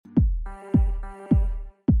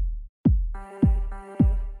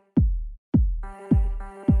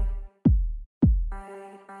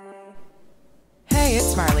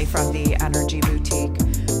from the Energy Boutique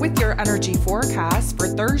with your energy forecast for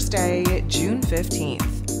Thursday, June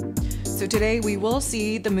 15th. So today we will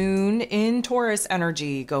see the moon in Taurus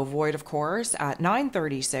energy go void, of course, at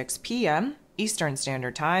 9:36 p.m. Eastern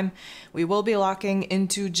Standard Time. We will be locking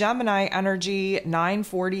into Gemini energy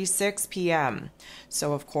 9:46 p.m.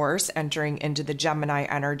 So, of course, entering into the Gemini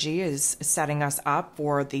energy is setting us up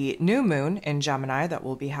for the new moon in Gemini that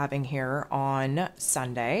we'll be having here on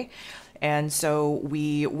Sunday. And so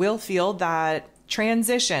we will feel that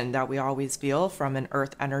transition that we always feel from an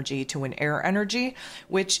earth energy to an air energy,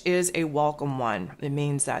 which is a welcome one. It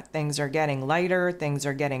means that things are getting lighter, things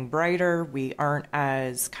are getting brighter. We aren't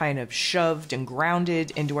as kind of shoved and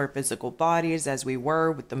grounded into our physical bodies as we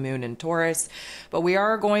were with the moon in Taurus, but we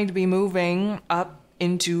are going to be moving up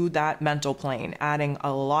into that mental plane, adding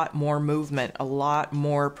a lot more movement, a lot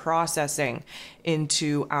more processing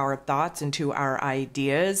into our thoughts, into our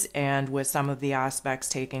ideas. And with some of the aspects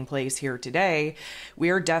taking place here today, we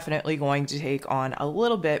are definitely going to take on a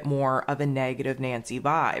little bit more of a negative Nancy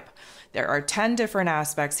vibe. There are 10 different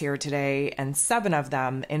aspects here today, and 7 of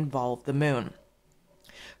them involve the moon.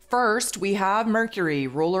 First, we have Mercury,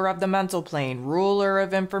 ruler of the mental plane, ruler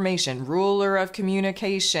of information, ruler of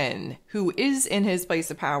communication, who is in his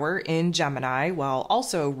place of power in Gemini while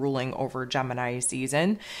also ruling over Gemini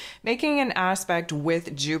season, making an aspect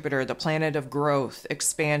with Jupiter, the planet of growth,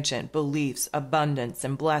 expansion, beliefs, abundance,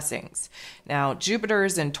 and blessings. Now, Jupiter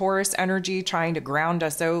is in Taurus energy, trying to ground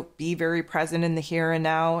us out, be very present in the here and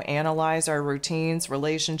now, analyze our routines,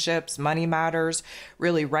 relationships, money matters,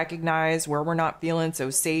 really recognize where we're not feeling so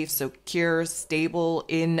safe, secure, stable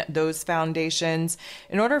in those foundations,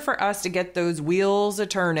 in order for us to get those wheels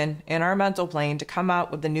a-turning in our mental plane to come out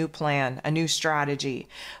with a new plan, a new strategy,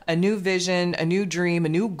 a new vision, a new dream, a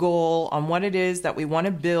new goal on what it is that we want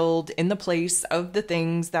to build in the place of the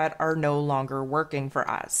things that are no longer working for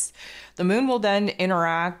us. The moon will then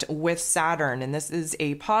interact with Saturn, and this is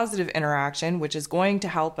a positive interaction, which is going to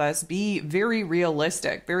help us be very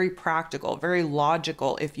realistic, very practical, very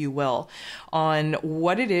logical, if you will, on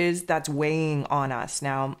what it is that's weighing on us.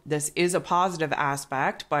 Now, this is a positive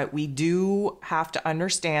aspect, but we do have to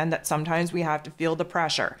understand that sometimes we have to feel the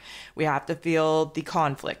pressure. We have to feel the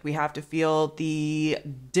conflict. We have to feel the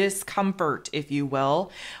discomfort, if you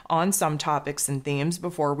will, on some topics and themes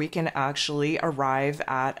before we can actually arrive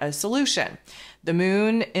at a solution. The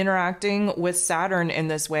moon interacting with Saturn in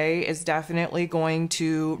this way is definitely going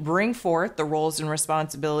to bring forth the roles and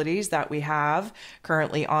responsibilities that we have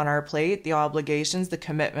currently on our plate, the obligations, the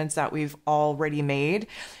commitments that we've already made,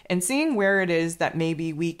 and seeing where it is that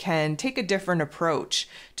maybe we can take a different approach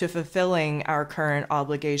to fulfilling our current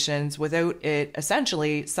obligations without it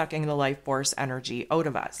essentially sucking the life force energy out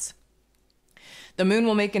of us. The moon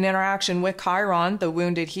will make an interaction with Chiron, the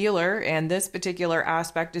wounded healer, and this particular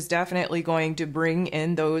aspect is definitely going to bring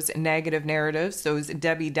in those negative narratives, those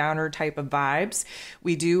Debbie Downer type of vibes.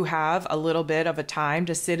 We do have a little bit of a time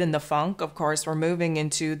to sit in the funk. Of course, we're moving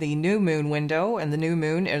into the new moon window, and the new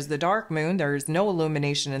moon is the dark moon. There is no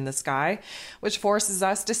illumination in the sky, which forces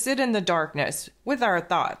us to sit in the darkness with our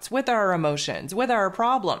thoughts, with our emotions, with our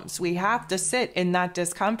problems. We have to sit in that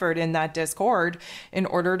discomfort, in that discord, in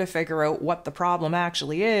order to figure out what the problem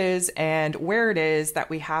actually is and where it is that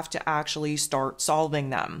we have to actually start solving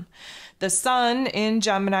them. The sun in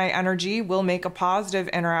Gemini energy will make a positive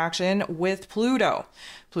interaction with Pluto.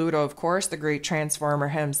 Pluto, of course, the great transformer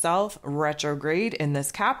himself, retrograde in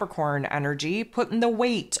this Capricorn energy, putting the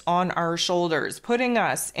weight on our shoulders, putting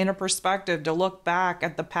us in a perspective to look back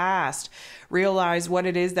at the past, realize what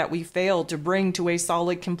it is that we failed to bring to a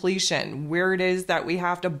solid completion, where it is that we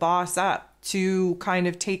have to boss up to kind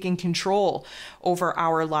of taking control over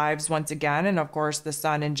our lives once again. And of course, the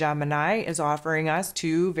sun in Gemini is offering us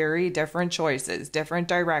 2 very different choices, different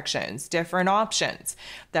directions, different options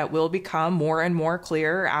that will become more and more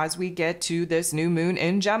clear as we get to this new moon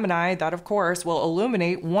in Gemini that, of course, will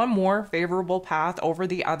illuminate one more favorable path over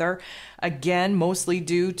the other, again, mostly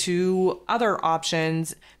due to other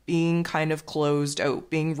options being kind of closed out,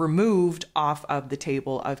 being removed off of the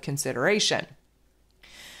table of consideration.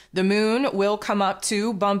 The moon will come up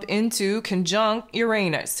to bump into conjunct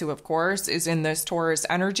Uranus, who of course is in this Taurus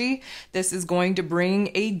energy. This is going to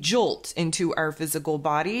bring a jolt into our physical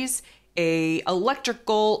bodies, a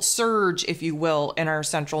electrical surge, if you will, in our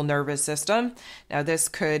central nervous system. Now, this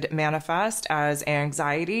could manifest as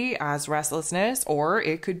anxiety, as restlessness, or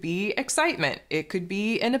it could be excitement. It could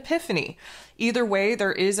be an epiphany. Either way,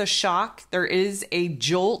 there is a shock, there is a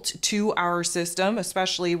jolt to our system,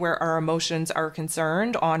 especially where our emotions are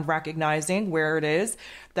concerned, on recognizing where it is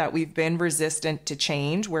that we've been resistant to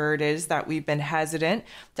change, where it is that we've been hesitant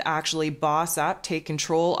to actually boss up, take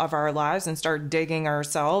control of our lives, and start digging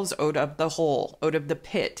ourselves out of the hole, out of the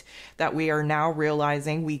pit that we are now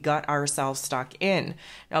realizing we got ourselves stuck in.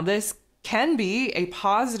 Now, this can be a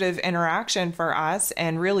positive interaction for us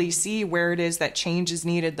and really see where it is that change is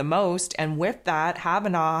needed the most. And with that, have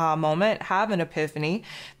an aha moment, have an epiphany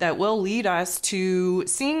that will lead us to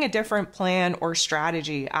seeing a different plan or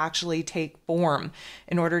strategy actually take form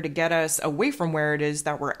in order to get us away from where it is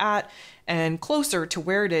that we're at and closer to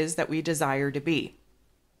where it is that we desire to be.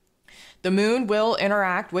 The moon will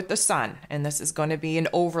interact with the sun, and this is going to be an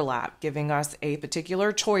overlap, giving us a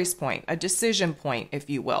particular choice point, a decision point, if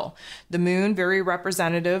you will. The moon, very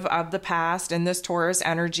representative of the past in this Taurus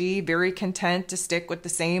energy, very content to stick with the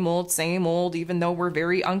same old, even though we're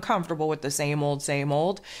very uncomfortable with the same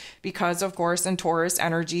old, because, of course, in Taurus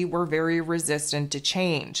energy, we're very resistant to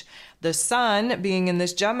change. The sun, being in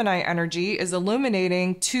this Gemini energy, is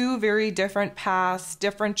illuminating two very different paths,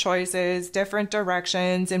 different choices, different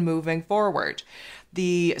directions, and moving forward.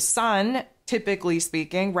 The sun, typically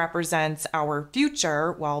speaking, represents our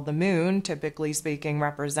future, while the moon, typically speaking,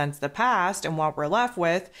 represents the past. And what we're left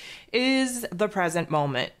with is the present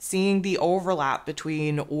moment, seeing the overlap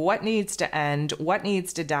between what needs to end, what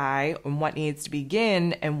needs to die, and what needs to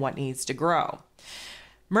begin, and what needs to grow.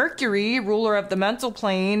 Mercury, ruler of the mental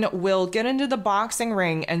plane, will get into the boxing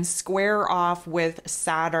ring and square off with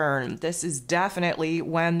Saturn. This is definitely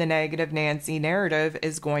when the negative Nancy narrative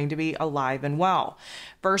is going to be alive and well.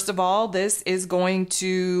 First of all, this is going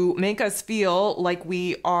to make us feel like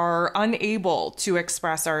we are unable to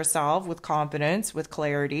express ourselves with confidence, with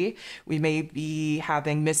clarity. We may be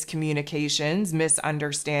having miscommunications,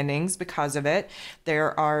 misunderstandings because of it.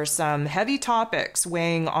 There are some heavy topics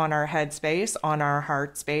weighing on our headspace, on our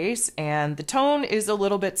heart space, and the tone is a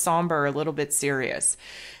little bit somber, a little bit serious.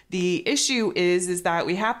 The issue is that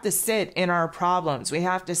we have to sit in our problems. We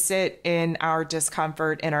have to sit in our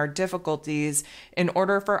discomfort and our difficulties in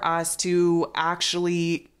order for us to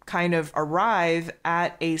actually kind of arrive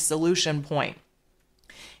at a solution point.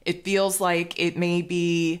 It feels like it may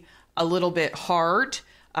be a little bit hard,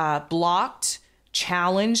 blocked,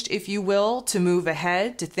 challenged, if you will, to move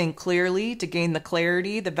ahead, to think clearly, to gain the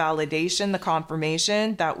clarity, the validation, the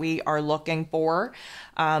confirmation that we are looking for.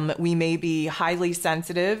 We may be highly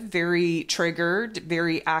sensitive, very triggered,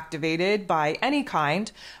 very activated by any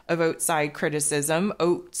kind of outside criticism,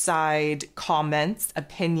 outside comments,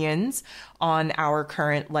 opinions on our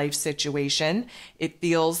current life situation. It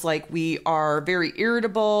feels like we are very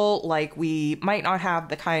irritable, like we might not have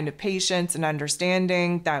the kind of patience and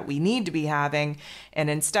understanding that we need to be having. And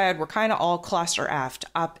instead, we're kind of all cluster-effed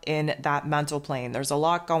up in that mental plane. There's a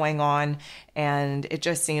lot going on, and it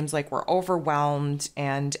just seems like we're overwhelmed,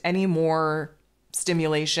 and any more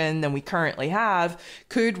stimulation than we currently have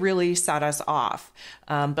could really set us off.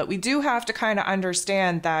 But we do have to kind of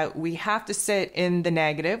understand that we have to sit in the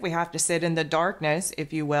negative, we have to sit in the darkness,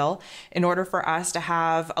 if you will, in order for us to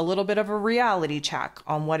have a little bit of a reality check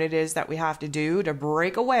on what it is that we have to do to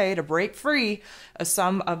break away, to break free of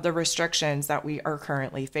some of the restrictions that we are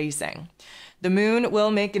currently facing. The moon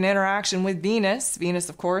will make an interaction with Venus. Venus,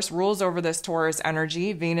 of course, rules over this Taurus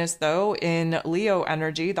energy. Venus, though, in Leo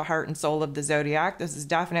energy, the heart and soul of the zodiac. This is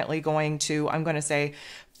definitely going to, I'm going to say,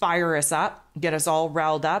 fire us up, get us all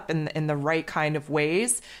riled up in the right kind of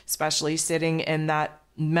ways, especially sitting in that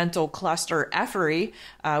mental cluster effery.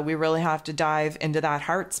 We really have to dive into that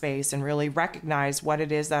heart space and really recognize what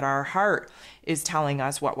it is that our heart is telling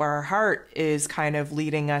us, what our heart is kind of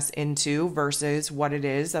leading us into versus what it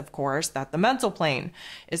is, of course, that the mental plane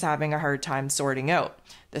is having a hard time sorting out.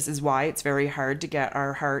 This is why it's very hard to get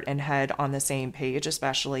our heart and head on the same page,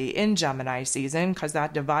 especially in Gemini season, because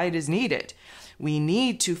that divide is needed. We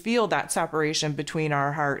need to feel that separation between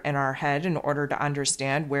our heart and our head in order to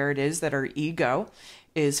understand where it is that our ego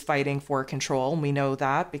is fighting for control. And we know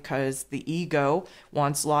that because the ego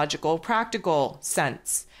wants logical, practical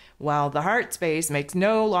sense, while the heart space makes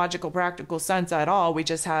no logical, practical sense at all. We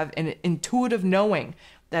just have an intuitive knowing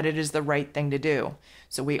that it is the right thing to do.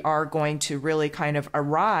 So we are going to really kind of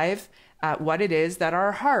arrive at what it is that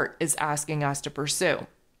our heart is asking us to pursue.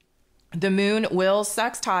 The moon will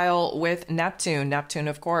sextile with Neptune. Neptune,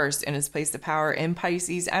 of course, in its place of power in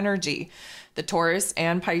Pisces energy. The Taurus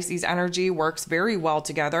and Pisces energy works very well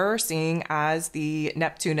together, seeing as the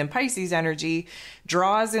Neptune and Pisces energy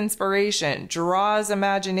draws inspiration, draws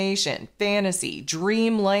imagination, fantasy,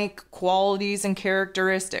 dream-like qualities and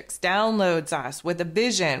characteristics, downloads us with a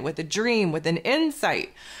vision, with a dream, with an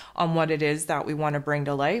insight on what it is that we want to bring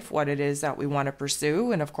to life, what it is that we want to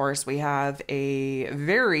pursue. And of course, we have a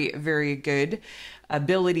very, very good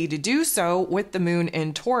ability to do so with the moon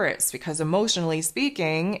in Taurus, because emotionally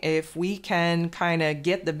speaking, if we can kind of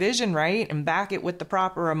get the vision right and back it with the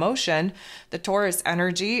proper emotion, the Taurus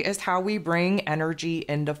energy is how we bring energy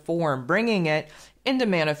into form, bringing it into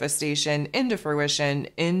manifestation, into fruition,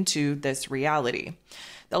 into this reality.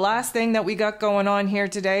 The last thing that we got going on here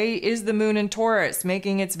today is the moon in Taurus,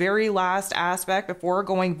 making its very last aspect before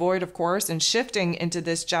going void, of course, and shifting into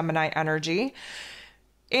this Gemini energy.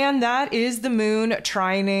 And that is the moon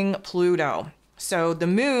trining Pluto. So the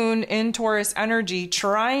moon in Taurus energy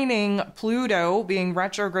trining Pluto, being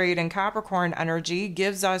retrograde in Capricorn energy,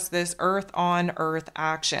 gives us this earth on earth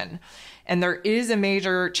action. And there is a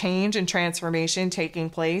major change and transformation taking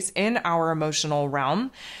place in our emotional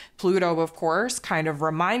realm. Pluto, of course, kind of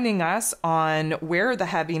reminding us on where the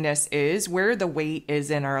heaviness is, where the weight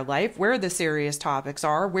is in our life, where the serious topics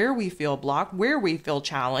are, where we feel blocked, where we feel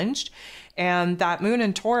challenged. And that moon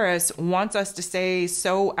in Taurus wants us to stay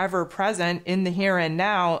so ever present in the here and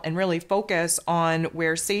now and really focus on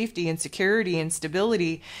where safety and security and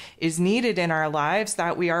stability is needed in our lives,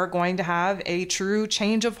 that we are going to have a true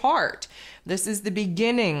change of heart. This is the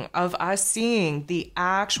beginning of us seeing the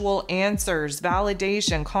actual answers,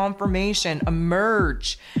 validation, confirmation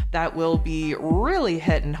emerge that will be really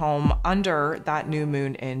hitting home under that new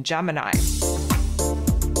moon in Gemini.